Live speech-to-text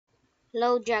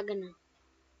Hello, Jagana.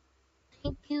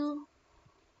 Thank you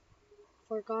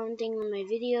for commenting on my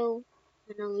video,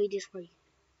 and I'll read this for you.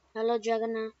 Hello,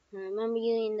 Jagana. I remember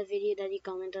you in the video that you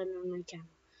commented on my channel.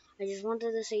 I just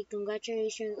wanted to say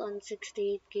congratulations on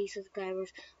 68K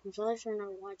subscribers. I'm sorry for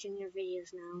not watching your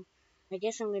videos now. I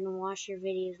guess I'm gonna watch your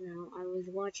videos now. I was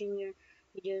watching your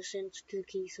videos since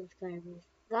 2K subscribers.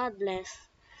 God bless.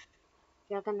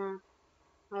 Jagana,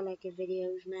 I like your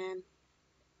videos, man.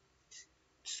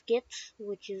 Skits,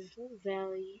 which is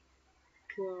very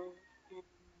cool,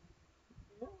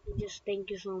 and just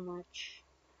thank you so much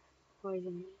for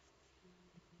the.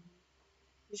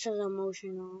 This is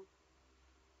emotional.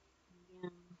 Yeah.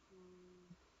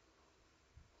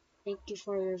 Thank you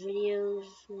for your videos,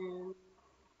 and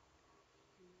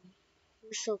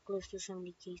we're so close to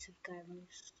 70K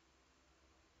subscribers.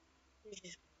 This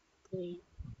is great.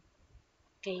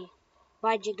 Okay.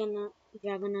 Bye, Jagana.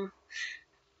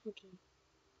 Okay.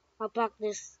 I'll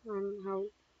practice on how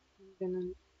I'm gonna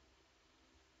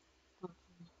talk.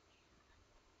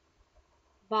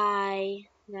 Bye,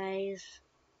 guys.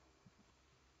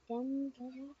 Dun, dun,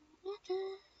 dun, dun,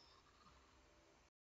 dun.